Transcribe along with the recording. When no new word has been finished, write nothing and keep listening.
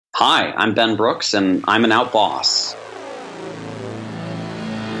Hi, I'm Ben Brooks, and I'm an out boss.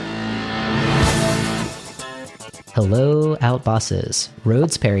 Hello, Out Bosses.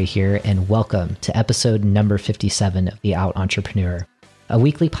 Rhodes Perry here, and welcome to episode number 57 of The Out Entrepreneur, a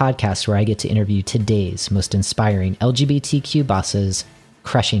weekly podcast where I get to interview today's most inspiring LGBTQ bosses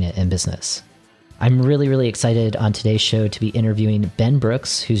crushing it in business. I'm really excited on today's show to be interviewing Ben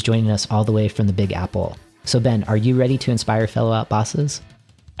Brooks, who's joining us all the way from the Big Apple. So Ben, are you ready to inspire fellow Out Bosses?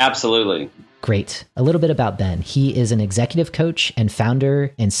 Absolutely. Great. A little bit about Ben. He is an executive coach and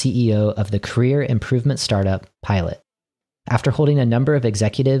founder and CEO of the career improvement startup Pilot. After holding a number of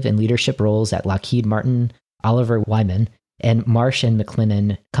executive and leadership roles at Lockheed Martin, Oliver Wyman, and Marsh and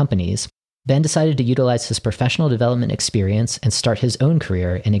McLennan Companies, Ben decided to utilize his professional development experience and start his own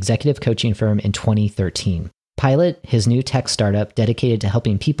career and executive coaching firm in 2013. Pilot, his new tech startup dedicated to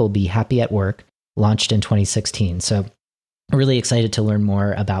helping people be happy at work, launched in 2016. So really excited to learn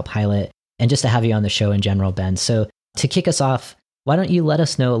more about Pilot and just to have you on the show in general, Ben. So to kick us off, why don't you let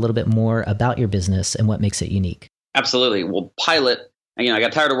us know a little bit more about your business and what makes it unique? Absolutely. Well, Pilot, I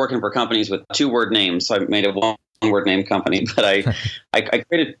got tired of working for companies with two-word names, so I made a one-word name company. But I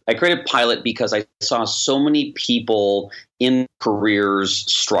created Pilot because I saw so many people in careers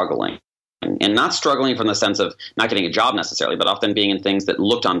struggling. And not struggling from the sense of not getting a job necessarily, but often being in things that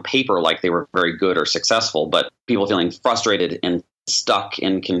looked on paper like they were very good or successful, but people feeling frustrated and stuck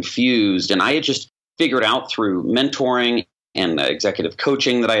and confused. And I had just figured out through mentoring and executive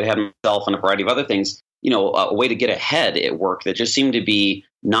coaching that I had had myself and a variety of other things, a way to get ahead at work that just seemed to be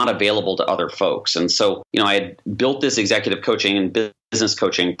not available to other folks. And so, I had built this executive coaching and business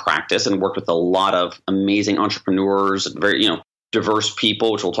coaching practice and worked with a lot of amazing entrepreneurs, very, diverse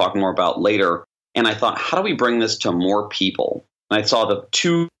people, which we'll talk more about later. And I thought, how do we bring this to more people? And I saw the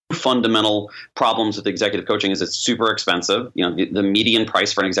two fundamental problems with executive coaching is it's super expensive. The median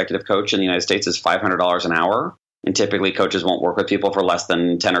price for an executive coach in the United States is $500 an hour. And typically coaches won't work with people for less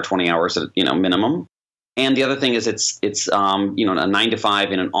than 10 or 20 hours, minimum. And the other thing is it's a 9 to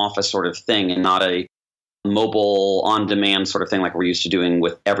 5 in an office sort of thing and not a mobile on demand sort of thing like we're used to doing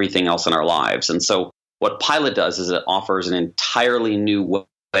with everything else in our lives. And so what Pilot does is it offers an entirely new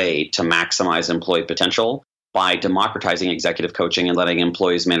way to maximize employee potential by democratizing executive coaching and letting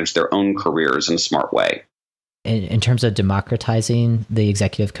employees manage their own careers in a smart way. In terms of democratizing the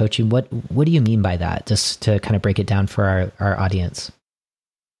executive coaching, what do you mean by that? Just to kind of break it down for our audience.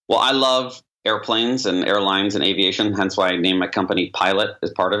 Well, I love airplanes and airlines and aviation, hence why I named my company Pilot as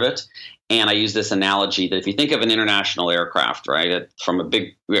part of it. And I use this analogy that if you think of an international aircraft, right, from a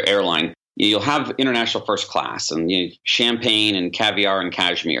big airline, you'll have international first class and champagne and caviar and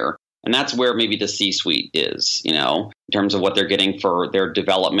cashmere. And that's where maybe the C-suite is, in terms of what they're getting for their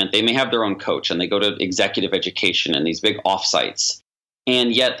development. They may have their own coach and they go to executive education and these big offsites.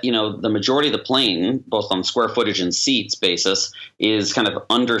 And yet, the majority of the plane, both on square footage and seats basis, is kind of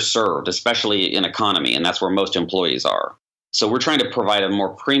underserved, especially in economy. And that's where most employees are. So we're trying to provide a more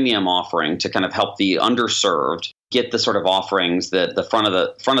premium offering to kind of help the underserved get the sort of offerings that the front of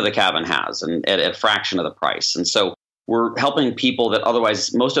the cabin has and at a fraction of the price. And so we're helping people that otherwise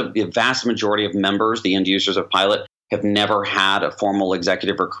the vast majority of members, the end users of Pilot, have never had a formal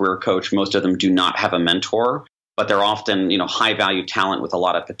executive or career coach. Most of them do not have a mentor, but they're often, high value talent with a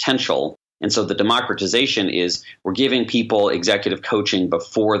lot of potential. And so the democratization is we're giving people executive coaching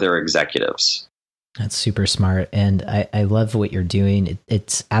before they're executives. That's super smart. And I love what you're doing.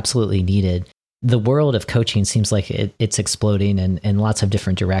 It's absolutely needed. The world of coaching seems like it's exploding in lots of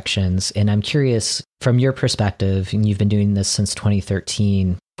different directions. And I'm curious, from your perspective, and you've been doing this since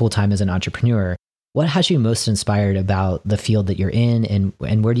 2013, full-time as an entrepreneur, what has you most inspired about the field that you're in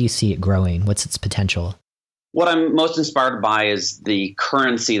and where do you see it growing? What's its potential? What I'm most inspired by is the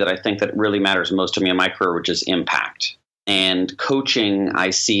currency that I think that really matters most to me in my career, which is impact. And coaching,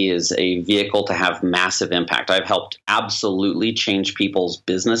 I see as a vehicle to have massive impact. I've helped absolutely change people's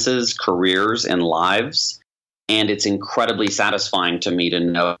businesses, careers, and lives. And it's incredibly satisfying to me to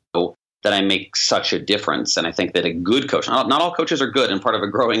know that I make such a difference. And I think that a good coach, not all coaches are good, and part of a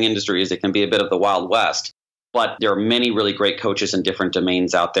growing industry is it can be a bit of the Wild West. But there are many really great coaches in different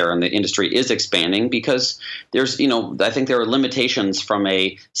domains out there, and the industry is expanding because there's, I think there are limitations from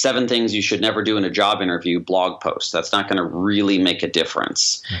a 7 things you should never do in a job interview blog post. That's not going to really make a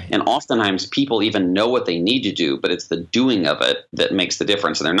difference. Right. And oftentimes people even know what they need to do, but it's the doing of it that makes the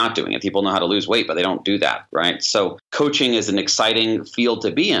difference, and they're not doing it. People know how to lose weight, but they don't do that, right? So coaching is an exciting field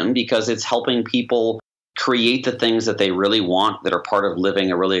to be in because it's helping people create the things that they really want that are part of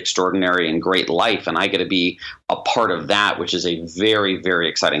living a really extraordinary and great life. And I get to be a part of that, which is a very, very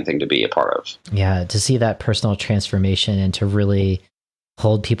exciting thing to be a part of. Yeah, to see that personal transformation and to really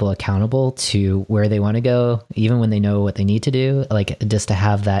hold people accountable to where they want to go, even when they know what they need to do. Like, just to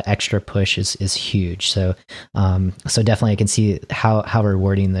have that extra push is huge. So, so definitely I can see how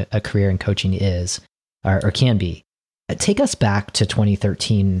rewarding a career in coaching is, or can be. Take us back to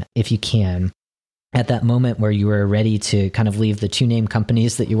 2013, if you can, at that moment where you were ready to kind of leave the two name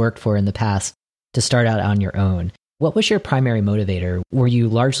companies that you worked for in the past to start out on your own. What was your primary motivator? Were you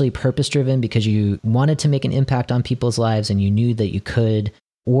largely purpose-driven because you wanted to make an impact on people's lives and you knew that you could?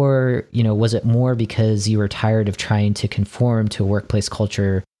 Or, was it more because you were tired of trying to conform to a workplace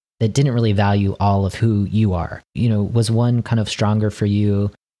culture that didn't really value all of who you are? Was one kind of stronger for you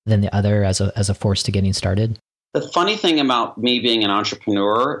than the other as a force to getting started? The funny thing about me being an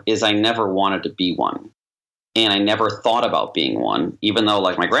entrepreneur is I never wanted to be one. And I never thought about being one, even though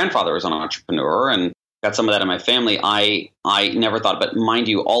like my grandfather was an entrepreneur and got some of that in my family. I never thought, but mind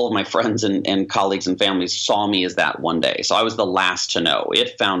you, all of my friends and colleagues and families saw me as that one day. So I was the last to know.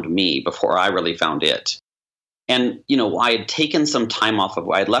 It found me before I really found it. And, I had taken some time off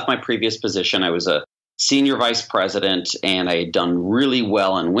I had left my previous position. I was a senior vice president and I had done really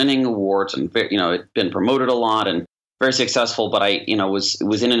well in winning awards and, had been promoted a lot and very successful. But I,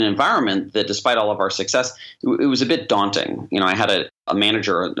 was in an environment that despite all of our success, it was a bit daunting. I had a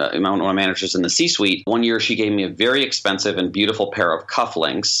manager, one of my managers in the C-suite. One year, she gave me a very expensive and beautiful pair of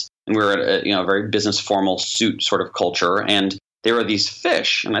cufflinks. And we were at a very business formal suit sort of culture. And there were these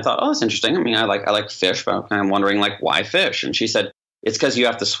fish. And I thought, oh, that's interesting. I mean, I like fish, but I'm wondering like, why fish? And she said, it's because you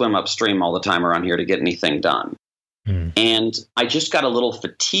have to swim upstream all the time around here to get anything done. And I just got a little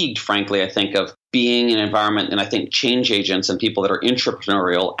fatigued, frankly, I think, of being in an environment. And I think change agents and people that are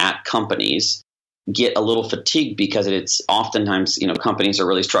entrepreneurial at companies get a little fatigued because it's oftentimes, companies are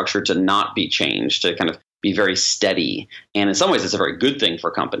really structured to not be changed, to kind of be very steady. And in some ways, it's a very good thing for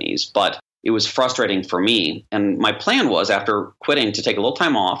companies. But it was frustrating for me. And my plan was, after quitting, to take a little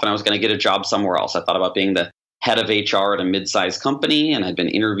time off, and I was going to get a job somewhere else. I thought about being the head of HR at a mid-sized company, and I'd been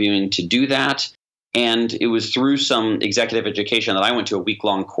interviewing to do that. And it was through some executive education that I went to a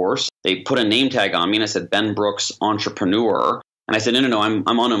week-long course. They put a name tag on me, and I said, Ben Brooks, entrepreneur. And I said, no, I'm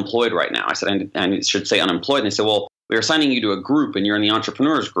unemployed right now. I said, I should say unemployed. And they said, well, we're assigning you to a group, and you're in the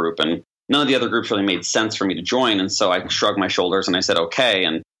entrepreneurs group. And none of the other groups really made sense for me to join. And so I shrugged my shoulders, and I said, okay.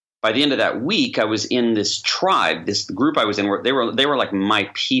 And by the end of that week, I was in this tribe, this group I was in, where they were like my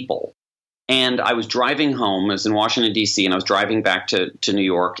people. And I was driving home. I was in Washington, D.C., and I was driving back to New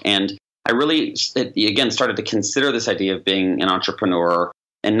York. And I really, again, started to consider this idea of being an entrepreneur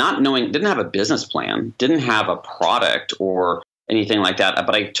and not knowing, didn't have a business plan, didn't have a product or anything like that.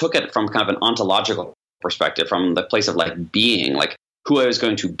 But I took it from kind of an ontological perspective, from the place of like being, like who I was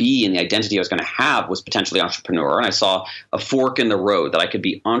going to be and the identity I was going to have was potentially entrepreneur. And I saw a fork in the road that I could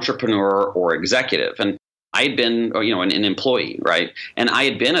be entrepreneur or executive. And I had been, an employee, right? And I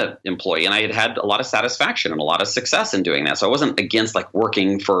had been an employee and I had a lot of satisfaction and a lot of success in doing that. So I wasn't against like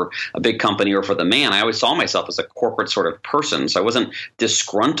working for a big company or for the man. I always saw myself as a corporate sort of person. So I wasn't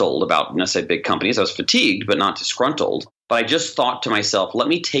disgruntled about necessarily big companies. I was fatigued, but not disgruntled. But I just thought to myself, let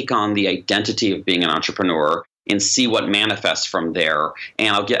me take on the identity of being an entrepreneur and see what manifests from there.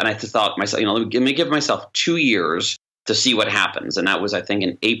 And I thought myself, let me give myself 2 years to see what happens. And that was, I think,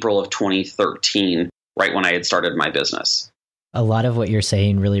 in April of 2013. Right when I had started my business. A lot of what you're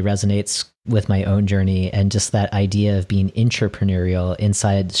saying really resonates with my own journey and just that idea of being intrapreneurial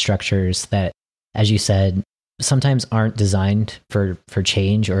inside structures that, as you said, sometimes aren't designed for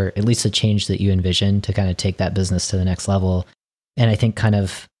change, or at least the change that you envision to kind of take that business to the next level. And I think kind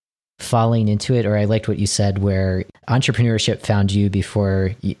of falling into it, or I liked what you said, where entrepreneurship found you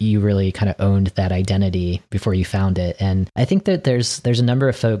before you really kind of owned that identity before you found it. And I think that there's a number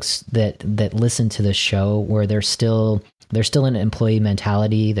of folks that listen to this show where they're still in employee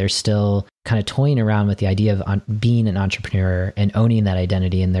mentality. They're still kind of toying around with the idea of being an entrepreneur and owning that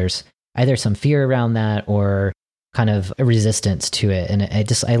identity. And there's either some fear around that or kind of a resistance to it. And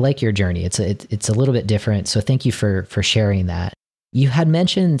I like your journey. It's a little bit different. So thank you for sharing that. You had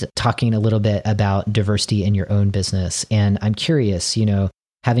mentioned talking a little bit about diversity in your own business. And I'm curious,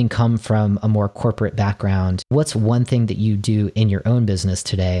 having come from a more corporate background, what's one thing that you do in your own business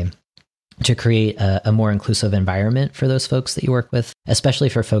today to create a more inclusive environment for those folks that you work with, especially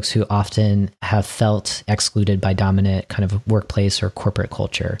for folks who often have felt excluded by dominant kind of workplace or corporate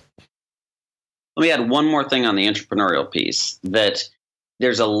culture? Let me add one more thing on the entrepreneurial piece, that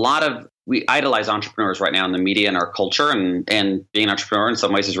there's a lot of, we idolize entrepreneurs right now in the media and our culture, and being an entrepreneur in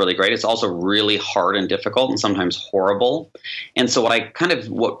some ways is really great. It's also really hard and difficult and sometimes horrible. And so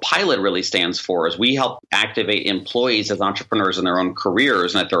what Pilot really stands for is we help activate employees as entrepreneurs in their own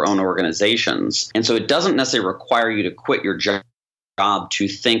careers and at their own organizations. And so it doesn't necessarily require you to quit your job job to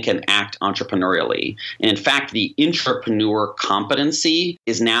think and act entrepreneurially. And in fact, the intrapreneur competency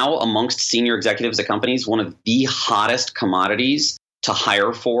is now amongst senior executives at companies one of the hottest commodities to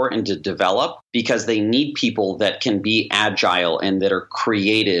hire for and to develop, because they need people that can be agile and that are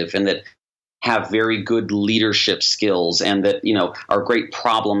creative and that have very good leadership skills and that, are great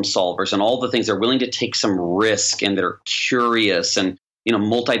problem solvers and all the things. They're willing to take some risk and that are curious and,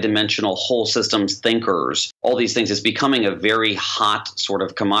 multidimensional whole systems thinkers. All these things is becoming a very hot sort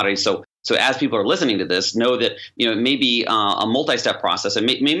of commodity. So as people are listening to this, know that, it may be a multi-step process. And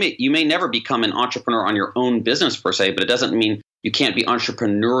you may never become an entrepreneur on your own business per se, but it doesn't mean you can't be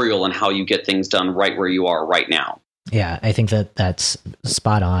entrepreneurial in how you get things done right where you are right now. Yeah, I think that that's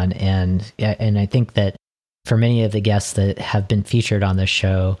spot on. And I think that for many of the guests that have been featured on this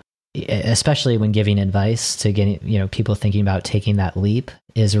show, especially when giving advice to getting, people thinking about taking that leap,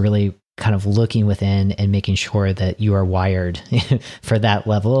 is really kind of looking within and making sure that you are wired for that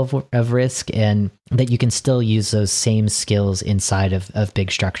level of risk and that you can still use those same skills inside of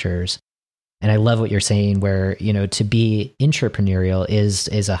big structures. And I love what you're saying where, to be intrapreneurial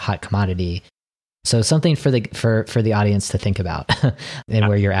is a hot commodity. So something for the audience to think about and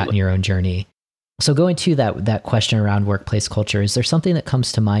where you're at in your own journey. So going to that question around workplace culture, is there something that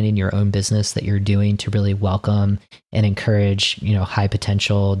comes to mind in your own business that you're doing to really welcome and encourage, high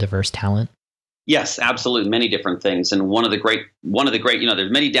potential, diverse talent? Yes, absolutely. Many different things. And one of the great,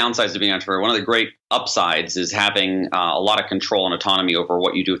 there's many downsides to being an entrepreneur. One of the great upsides is having a lot of control and autonomy over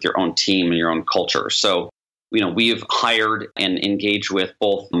what you do with your own team and your own culture. So, we have hired and engaged with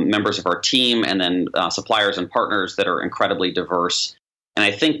both members of our team and then suppliers and partners that are incredibly diverse. And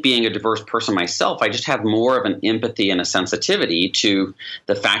I think being a diverse person myself, I just have more of an empathy and a sensitivity to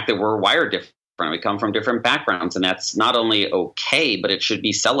the fact that we're wired different. We come from different backgrounds, and that's not only okay, but it should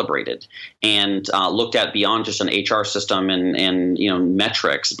be celebrated and looked at beyond just an HR system and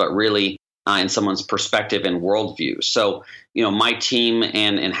metrics, but really in someone's perspective and worldview. So, my team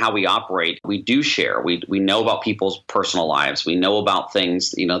and how we operate, we do share. We know about people's personal lives. We know about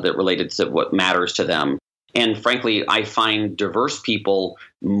things, that related to what matters to them. And frankly, I find diverse people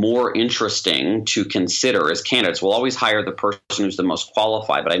more interesting to consider as candidates. We'll always hire the person who's the most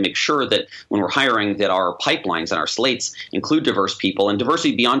qualified, but I make sure that when we're hiring that our pipelines and our slates include diverse people and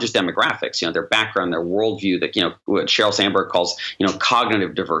diversity beyond just demographics, their background, their worldview, that, what Sheryl Sandberg calls,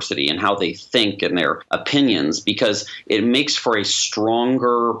 cognitive diversity and how they think and their opinions, because it makes for a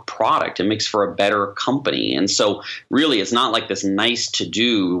stronger product. It makes for a better company. And so really, it's not like this nice to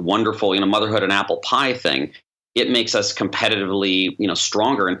do, wonderful, motherhood and apple pie thing. It makes us competitively,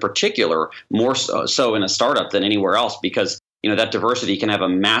 stronger, in particular, more so in a startup than anywhere else, because, that diversity can have a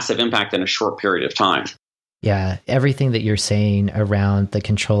massive impact in a short period of time. Yeah, everything that you're saying around the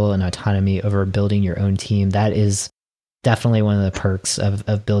control and autonomy over building your own team, that is definitely one of the perks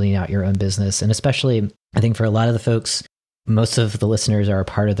of building out your own business. And especially, I think for a lot of the folks, most of the listeners are a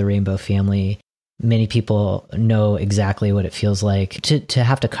part of the Rainbow family. Many people know exactly what it feels like to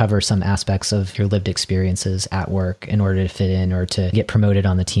have to cover some aspects of your lived experiences at work in order to fit in or to get promoted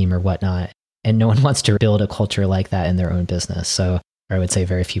on the team or whatnot. And no one wants to build a culture like that in their own business. So, or I would say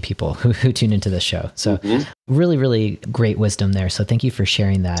very few people who tune into this show. So really, really great wisdom there. So thank you for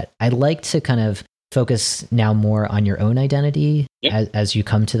sharing that. I'd like to kind of focus now more on your own identity as you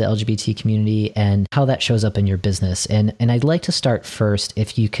come to the LGBT community and how that shows up in your business. And I'd like to start first,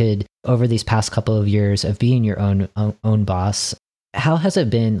 if you could, over these past couple of years of being your own boss, how has it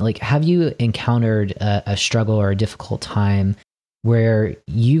been? Like, have you encountered a struggle or a difficult time where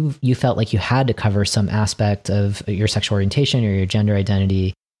you felt like you had to cover some aspect of your sexual orientation or your gender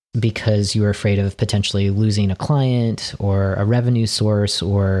identity because you were afraid of potentially losing a client or a revenue source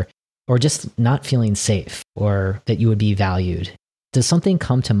or just not feeling safe or that you would be valued? Does something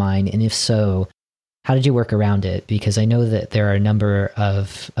come to mind? And if so, how did you work around it? Because I know that there are a number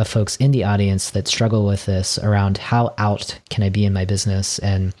of folks in the audience that struggle with this around how out can I be in my business?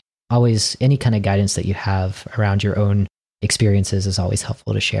 And always any kind of guidance that you have around your own experiences is always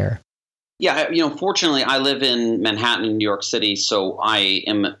helpful to share. Yeah, fortunately, I live in Manhattan, New York City, so I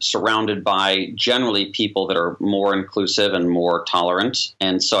am surrounded by generally people that are more inclusive and more tolerant.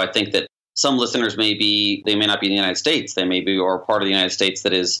 And so I think that some listeners they may not be in the United States. They may be or part of the United States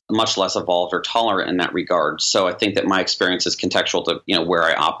that is much less evolved or tolerant in that regard. So I think that my experience is contextual to where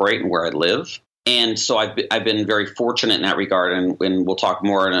I operate and where I live. And so I've been very fortunate in that regard. And we'll talk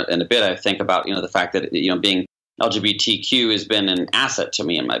more in a bit, I think, about the fact that being LGBTQ has been an asset to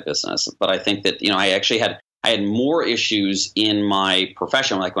me in my business. But I think that, I had more issues in my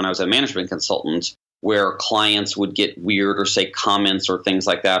profession, like when I was a management consultant, where clients would get weird or say comments or things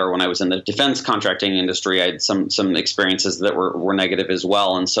like that. Or when I was in the defense contracting industry, I had some experiences that were negative as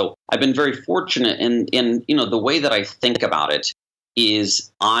well. And so I've been very fortunate in the way that I think about it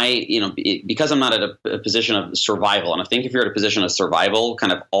is because I'm not at a position of survival. And I think if you're at a position of survival,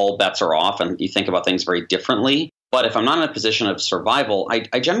 kind of all bets are off and you think about things very differently. But if I'm not in a position of survival,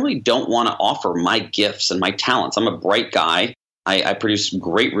 I generally don't want to offer my gifts and my talents. I'm a bright guy. I produce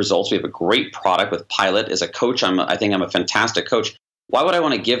great results. We have a great product with Pilot. As a coach, I think I'm a fantastic coach. Why would I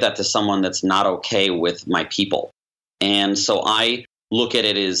want to give that to someone that's not okay with my people? And so I look at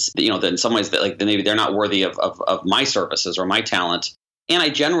it as, that in some ways that like maybe they're not worthy of my services or my talent. And I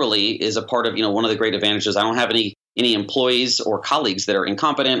generally is a part of, one of the great advantages. I don't have any employees or colleagues that are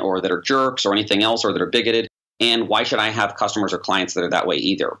incompetent or that are jerks or anything else or that are bigoted. And why should I have customers or clients that are that way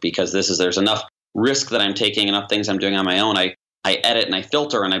either? Because there's enough risk that I'm taking, enough things I'm doing on my own. I edit and I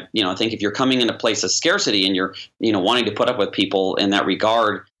filter, and I think if you're coming in a place of scarcity and you're wanting to put up with people in that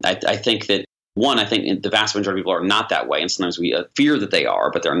regard, I think that I think the vast majority of people are not that way, and sometimes we fear that they are,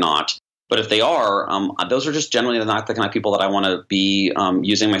 but they're not. But if they are, those are just generally not the kind of people that I want to be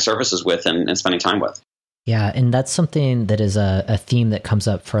using my services with and spending time with. Yeah, and that's something that is a theme that comes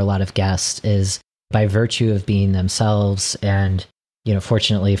up for a lot of guests is by virtue of being themselves and,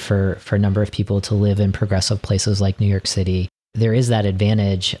 fortunately for a number of people to live in progressive places like New York City, there is that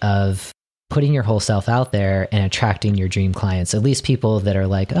advantage of putting your whole self out there and attracting your dream clients, at least people that are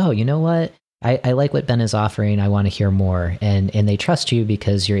like, oh, you know what? I like what Ben is offering. I want to hear more. And they trust you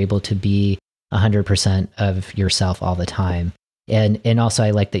because you're able to be 100% of yourself all the time. And also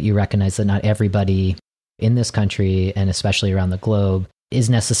I like that you recognize that not everybody in this country and especially around the globe is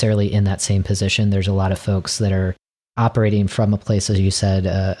necessarily in that same position. There's a lot of folks that are operating from a place, as you said,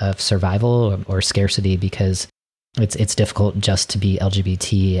 of survival or scarcity because it's difficult just to be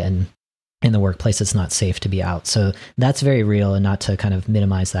LGBT and in the workplace, it's not safe to be out. So that's very real, and not to kind of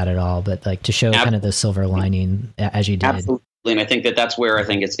minimize that at all, but like to show kind of the silver lining as you did. Absolutely. And I think that's where I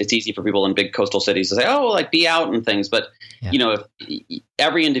think it's easy for people in big coastal cities to say, oh, like be out and things. But, if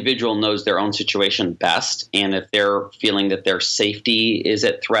every individual knows their own situation best, and if they're feeling that their safety is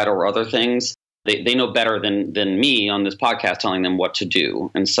at threat or other things, they know better than me on this podcast telling them what to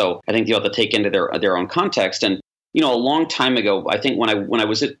do. And so I think you have to take into their own context. And a long time ago, I think when I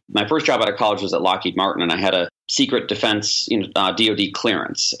was at my first job out of college was at Lockheed Martin, and I had a secret defense DoD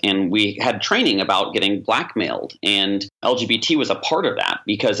clearance, and we had training about getting blackmailed, and LGBT was a part of that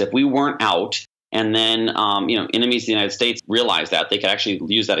because if we weren't out, and then enemies of the United States realized that they could actually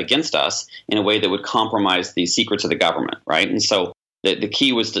use that against us in a way that would compromise the secrets of the government, right? And so the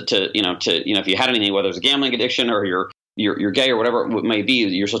key was to if you had anything, whether it was a gambling addiction or you're gay or whatever it may be,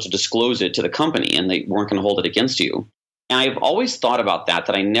 you're supposed to disclose it to the company and they weren't going to hold it against you. And I've always thought about that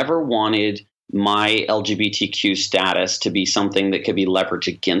I never wanted my LGBTQ status to be something that could be leveraged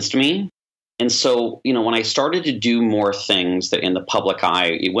against me. And so, when I started to do more things that in the public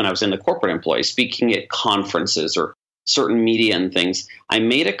eye, when I was in the corporate employee, speaking at conferences or certain media and things, I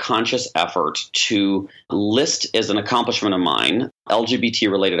made a conscious effort to list as an accomplishment of mine, LGBT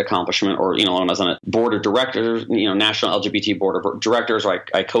related accomplishment, or, when I was on a board of directors, National LGBT Board of Directors,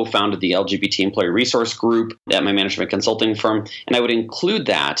 I co-founded the LGBT Employee Resource Group at my management consulting firm. And I would include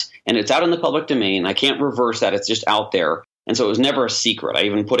that, and it's out in the public domain. I can't reverse that. It's just out there. And so it was never a secret. I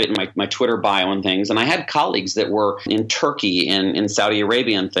even put it in my Twitter bio and things. And I had colleagues that were in Turkey and in Saudi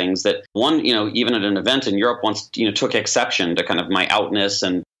Arabia and things that even at an event in Europe once, took exception to kind of my outness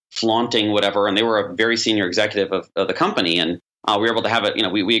and flaunting whatever. And they were a very senior executive of the company. And we were able to have it,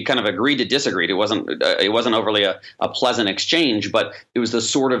 we kind of agreed to disagree. It wasn't overly a pleasant exchange, but it was the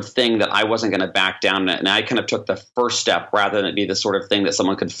sort of thing that I wasn't going to back down. And I kind of took the first step rather than it be the sort of thing that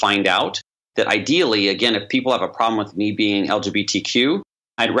someone could find out. That ideally, again, if people have a problem with me being LGBTQ,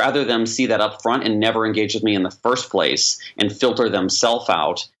 I'd rather them see that up front and never engage with me in the first place and filter themselves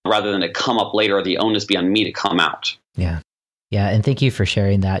out rather than it come up later or the onus be on me to come out. Yeah. Yeah. And thank you for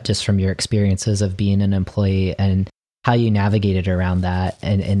sharing that just from your experiences of being an employee and how you navigated around that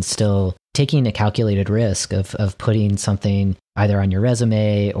and still taking a calculated risk of putting something either on your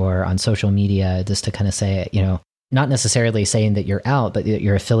resume or on social media just to kind of say, not necessarily saying that you're out, but that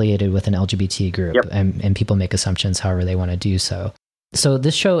you're affiliated with an LGBT group. Yep. And people make assumptions however they want to do so. So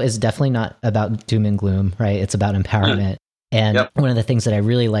this show is definitely not about doom and gloom, right? It's about empowerment. And one of the things that I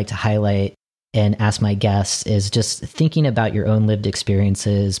really like to highlight and ask my guests is just thinking about your own lived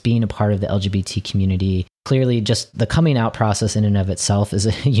experiences, being a part of the LGBT community. Clearly, just the coming out process in and of itself is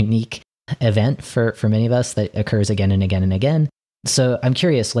a unique event for many of us that occurs again and again and again. So I'm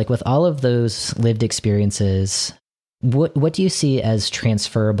curious, like with all of those lived experiences, What do you see as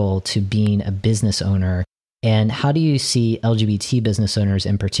transferable to being a business owner? And how do you see LGBT business owners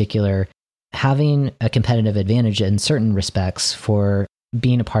in particular having a competitive advantage in certain respects for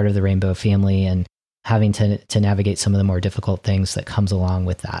being a part of the Rainbow family and having to navigate some of the more difficult things that comes along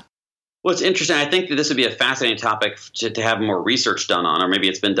with that? Well, it's interesting. I think that this would be a fascinating topic to have more research done on, or maybe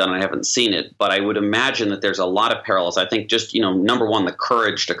it's been done and I haven't seen it. But I would imagine that there's a lot of parallels. I think just, number one, the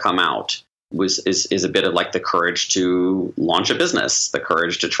courage to come out is a bit of like the courage to launch a business, the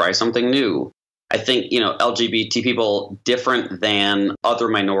courage to try something new. I think, LGBT people different than other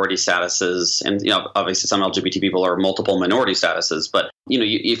minority statuses. And, obviously some LGBT people are multiple minority statuses. But,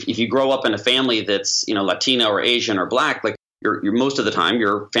 if you grow up in a family that's, Latino or Asian or Black, like you're most of the time,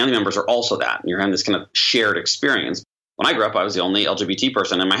 your family members are also that. And you're having this kind of shared experience. When I grew up, I was the only LGBT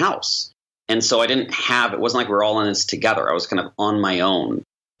person in my house. And so it wasn't like we were all in this together. I was kind of on my own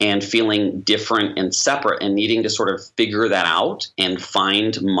and feeling different and separate and needing to sort of figure that out and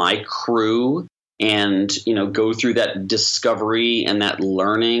find my crew and, go through that discovery and that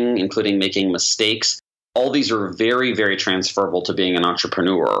learning, including making mistakes. All these are very, very transferable to being an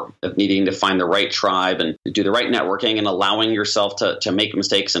entrepreneur, of needing to find the right tribe and do the right networking and allowing yourself to make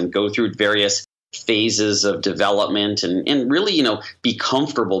mistakes and go through various phases of development and really, be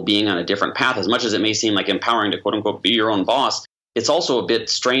comfortable being on a different path. As much as it may seem like empowering to quote unquote be your own boss, it's also a bit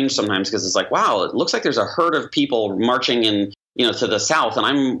strange sometimes because it's like, wow, it looks like there's a herd of people marching in, to the south and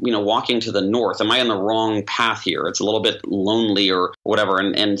I'm, walking to the north. Am I on the wrong path here? It's a little bit lonely or whatever.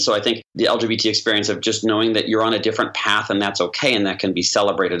 And so I think the LGBT experience of just knowing that you're on a different path and that's okay. And that can be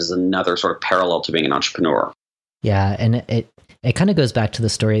celebrated as another sort of parallel to being an entrepreneur. Yeah. And it kind of goes back to the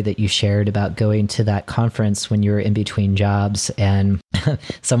story that you shared about going to that conference when you were in between jobs and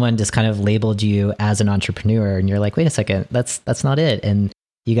someone just kind of labeled you as an entrepreneur and you're like, wait a second, that's not it. And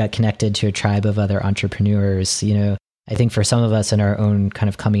you got connected to a tribe of other entrepreneurs. I think for some of us in our own kind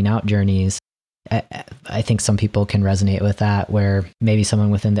of coming out journeys, I think some people can resonate with that, where maybe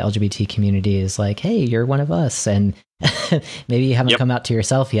someone within the LGBT community is like, hey, you're one of us. And maybe you haven't come out to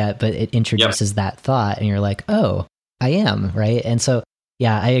yourself yet, but it introduces that thought and you're like, oh, I am, right? And so,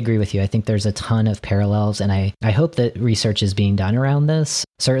 yeah, I agree with you. I think there's a ton of parallels and I hope that research is being done around this.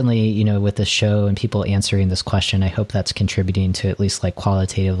 Certainly, with the show and people answering this question, I hope that's contributing to at least like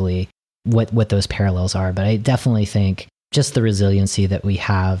qualitatively what those parallels are. But I definitely think just the resiliency that we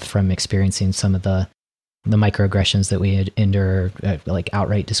have from experiencing some of the microaggressions that we endure, like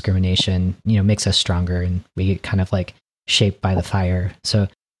outright discrimination, makes us stronger and we get kind of like shaped by the fire. So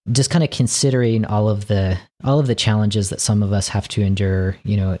just kind of considering all of the challenges that some of us have to endure,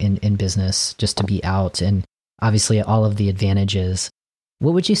 in business just to be out, and obviously all of the advantages.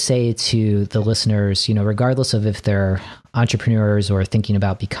 What would you say to the listeners, regardless of if they're entrepreneurs or thinking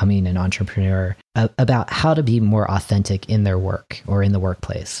about becoming an entrepreneur, about how to be more authentic in their work or in the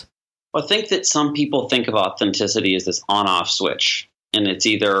workplace? Well, I think that some people think of authenticity as this on-off switch. And it's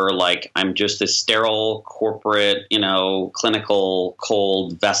either like I'm just this sterile, corporate, clinical,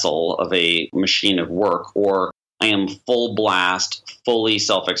 cold vessel of a machine of work, or I am full blast, fully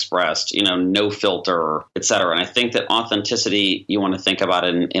self-expressed, no filter, et cetera. And I think that authenticity, you want to think about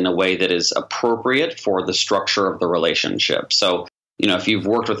it in a way that is appropriate for the structure of the relationship. So, if you've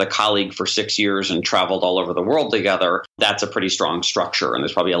worked with a colleague for 6 years and traveled all over the world together, that's a pretty strong structure. And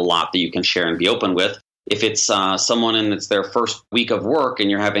there's probably a lot that you can share and be open with. If it's someone and it's their first week of work and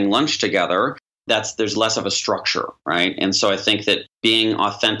you're having lunch together, there's less of a structure, right? And so I think that being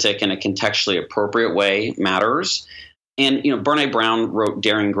authentic in a contextually appropriate way matters. And Brene Brown wrote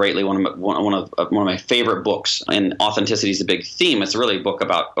 "Daring Greatly," one of my favorite books. And authenticity is a big theme. It's really a book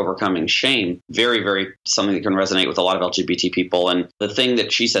about overcoming shame. Very, very something that can resonate with a lot of LGBT people. And the thing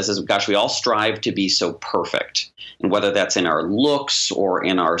that she says is, gosh, we all strive to be so perfect, and whether that's in our looks or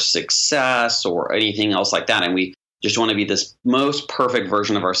in our success or anything else like that, and we just want to be this most perfect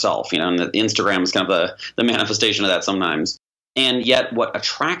version of ourselves. And the Instagram is kind of the manifestation of that sometimes. And yet what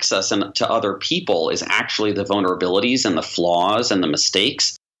attracts us to other people is actually the vulnerabilities and the flaws and the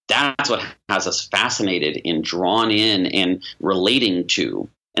mistakes. That's what has us fascinated and drawn in and relating to.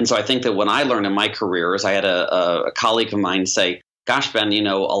 And so I think that when I learned in my career is I had a colleague of mine say, gosh, Ben,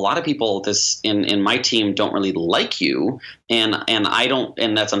 a lot of people in my team don't really like you. And I don't,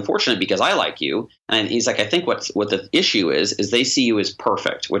 and that's unfortunate because I like you. And he's like, I think what the issue is they see you as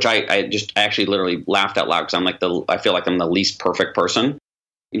perfect, which I actually literally laughed out loud because I feel like I'm the least perfect person.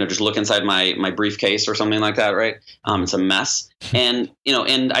 Just look inside my briefcase or something like that, right? It's a mess. And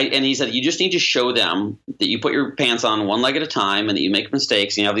he said, you just need to show them that you put your pants on one leg at a time and that you make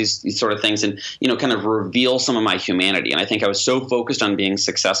mistakes and you have these sort of things and, kind of reveal some of my humanity. And I think I was so focused on being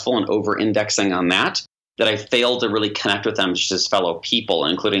successful and over indexing on that that I failed to really connect with them just as fellow people,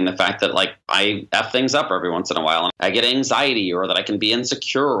 including the fact that like I F things up every once in a while and I get anxiety or that I can be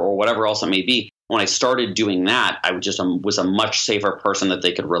insecure or whatever else it may be. When I started doing that, I was a much safer person that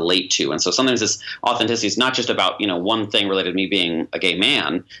they could relate to. And so sometimes this authenticity is not just about, one thing related to me being a gay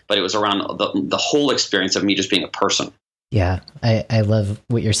man, but it was around the whole experience of me just being a person. Yeah, I love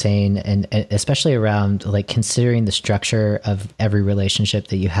what you're saying, and especially around like considering the structure of every relationship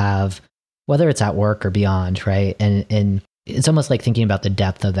that you have, whether it's at work or beyond, right? And it's almost like thinking about the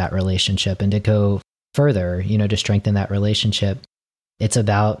depth of that relationship, and to go further, to strengthen that relationship. It's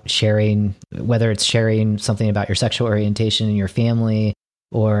about sharing, whether it's sharing something about your sexual orientation in your family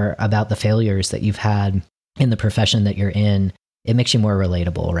or about the failures that you've had in the profession that you're in. It makes you more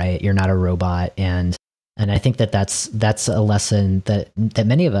relatable, right? You're not a robot. And I think that's a lesson that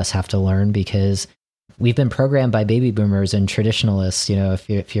many of us have to learn, because we've been programmed by baby boomers and traditionalists,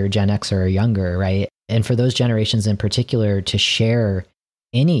 if you're Gen X or younger, right? And for those generations in particular, to share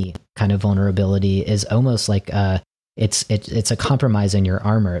any kind of vulnerability is almost like it's a compromise in your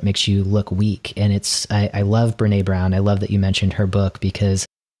armor. It makes you look weak. And I love Brene Brown. I love that you mentioned her book, because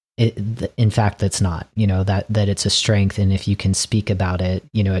in fact, that's not, that it's a strength. And if you can speak about it,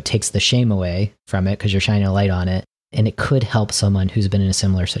 it takes the shame away from it because you're shining a light on it. And it could help someone who's been in a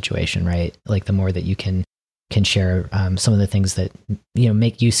similar situation, right? Like the more that you can share some of the things that,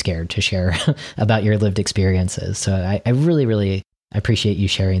 make you scared to share about your lived experiences. So I really, really appreciate you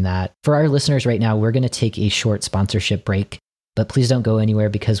sharing that. For our listeners right now, we're going to take a short sponsorship break, but please don't go anywhere,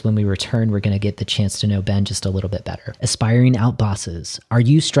 because when we return, we're going to get the chance to know Ben just a little bit better. Aspiring out bosses, are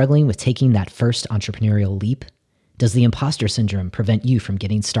you struggling with taking that first entrepreneurial leap? Does the imposter syndrome prevent you from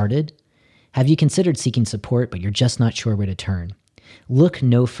getting started? Have you considered seeking support, but you're just not sure where to turn? Look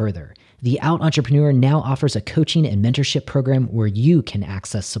no further. The Out Entrepreneur now offers a coaching and mentorship program where you can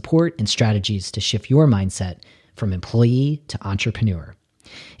access support and strategies to shift your mindset from employee to entrepreneur.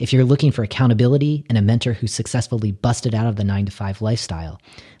 If you're looking for accountability and a mentor who successfully busted out of the 9-to-5 lifestyle,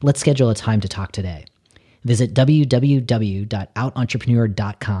 let's schedule a time to talk today. Visit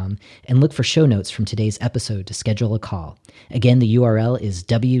www.outentrepreneur.com and look for show notes from today's episode to schedule a call. Again, the URL is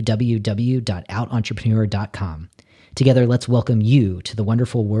www.outentrepreneur.com. Together, let's welcome you to the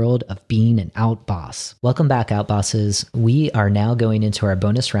wonderful world of being an out boss. Welcome back, out bosses. We are now going into our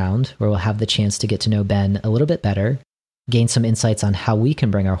bonus round where we'll have the chance to get to know Ben a little bit better, gain some insights on how we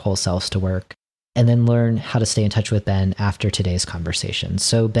can bring our whole selves to work, and then learn how to stay in touch with Ben after today's conversation.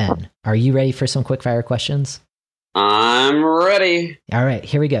 So Ben, are you ready for some quick fire questions? I'm ready. All right,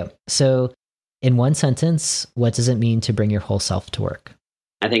 here we go. So in one sentence, what does it mean to bring your whole self to work?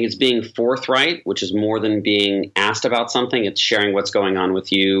 I think it's being forthright, which is more than being asked about something. It's sharing what's going on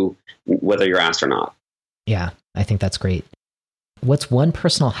with you, whether you're asked or not. Yeah, I think that's great. What's one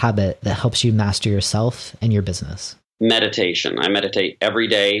personal habit that helps you master yourself and your business? Meditation. I meditate every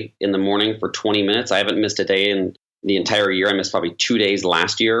day in the morning for 20 minutes. I haven't missed a day in the entire year. I missed probably 2 days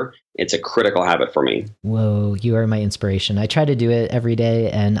last year. It's a critical habit for me. Whoa, you are my inspiration. I try to do it every day,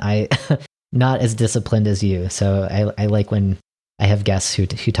 and I not as disciplined as you. So I like when I have guests who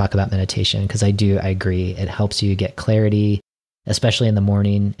talk about meditation, because I agree. It helps you get clarity, especially in the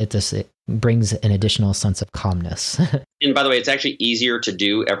morning. It brings an additional sense of calmness. And by the way, it's actually easier to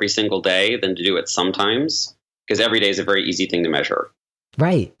do every single day than to do it sometimes, because every day is a very easy thing to measure.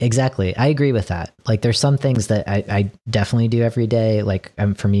 Right. Exactly. I agree with that. Like there's some things that I definitely do every day. Like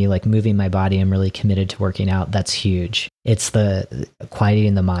for me, like moving my body, I'm really committed to working out. That's huge. It's the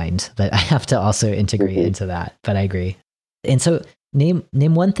quieting the mind that I have to also integrate into that. But I agree. And so name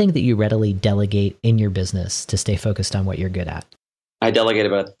one thing that you readily delegate in your business to stay focused on what you're good at. I delegate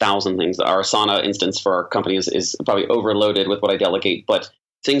about 1,000 things. Our Asana instance for our company is probably overloaded with what I delegate, but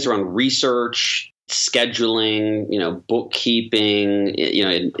things around research, scheduling, bookkeeping,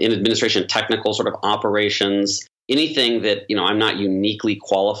 in administration, technical sort of operations, anything that, I'm not uniquely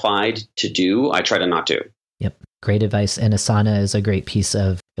qualified to do, I try to not do. Yep. Great advice. And Asana is a great piece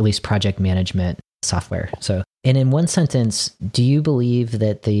of at least project management software. So, and in one sentence, do you believe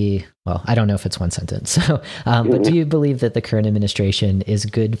that I don't know if it's one sentence, but do you believe that the current administration is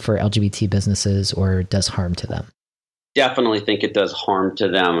good for LGBT businesses or does harm to them? Definitely think it does harm to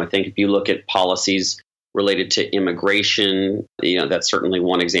them. I think if you look at policies related to immigration, that's certainly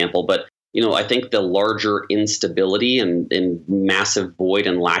one example. But, I think the larger instability and massive void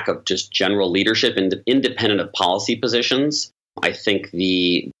and lack of just general leadership independent of policy positions, I think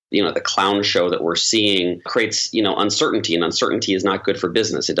the clown show that we're seeing creates, uncertainty, and uncertainty is not good for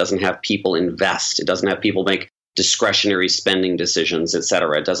business. It doesn't have people invest. It doesn't have people make discretionary spending decisions, et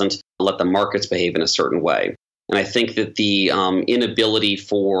cetera. It doesn't let the markets behave in a certain way. And I think that the inability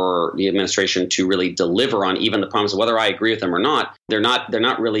for the administration to really deliver on even the promises, whether I agree with them or not, they're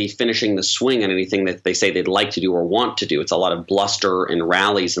not really finishing the swing on anything that they say they'd like to do or want to do. It's a lot of bluster and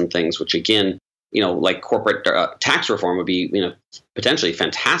rallies and things, which again, like corporate tax reform would be, potentially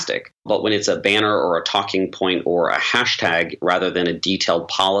fantastic. But when it's a banner or a talking point or a hashtag rather than a detailed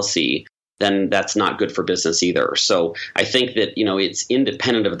policy, then that's not good for business either. So I think that, it's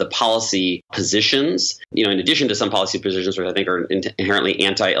independent of the policy positions, in addition to some policy positions, which I think are inherently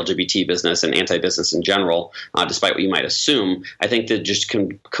anti-LGBT business and anti-business in general, despite what you might assume. I think that just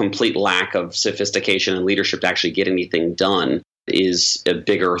complete lack of sophistication and leadership to actually get anything done is a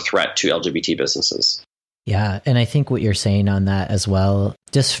bigger threat to LGBT businesses. Yeah. And I think what you're saying on that as well,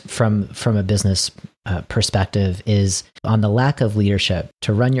 just from a business perspective, is on the lack of leadership.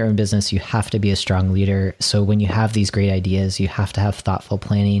 To run your own business, you have to be a strong leader. So when you have these great ideas, you have to have thoughtful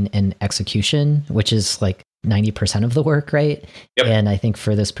planning and execution, which is like 90% of the work, right? Yep. And I think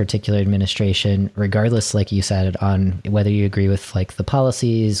for this particular administration, regardless, like you said, on whether you agree with like the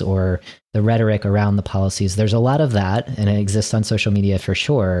policies or the rhetoric around the policies, there's a lot of that, and it exists on social media for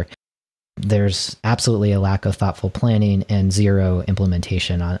sure. There's absolutely a lack of thoughtful planning and zero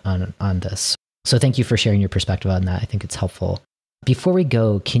implementation on this. So thank you for sharing your perspective on that. I think it's helpful. Before we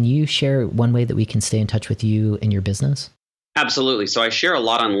go, can you share one way that we can stay in touch with you and your business? Absolutely. So I share a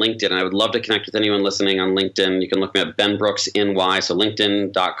lot on LinkedIn, and I would love to connect with anyone listening on LinkedIn. You can look me up, Ben Brooks NY. So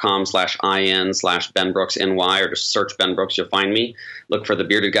linkedin.com/IN/Ben Brooks NY, or just search Ben Brooks. You'll find me. Look for the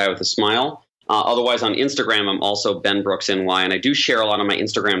bearded guy with a smile. Otherwise, on Instagram, I'm also Ben Brooks NY, and I do share a lot of my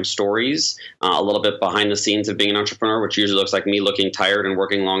Instagram stories, a little bit behind the scenes of being an entrepreneur, which usually looks like me looking tired and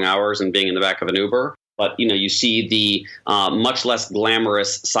working long hours and being in the back of an Uber. But, you see the much less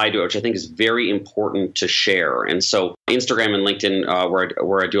glamorous side to it, which I think is very important to share. And so Instagram and LinkedIn,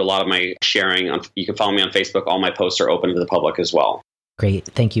 where I do a lot of my sharing, you can follow me on Facebook. All my posts are open to the public as well. Great.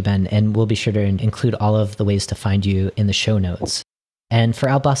 Thank you, Ben. And we'll be sure to include all of the ways to find you in the show notes. And for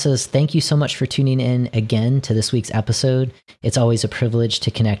Outbosses, thank you so much for tuning in again to this week's episode. It's always a privilege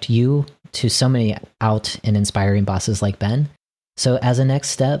to connect you to so many out and inspiring bosses like Ben. So as a next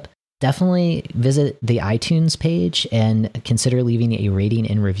step, definitely visit the iTunes page and consider leaving a rating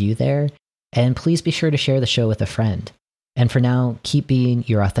and review there. And please be sure to share the show with a friend. And for now, keep being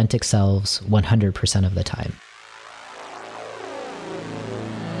your authentic selves 100% of the time.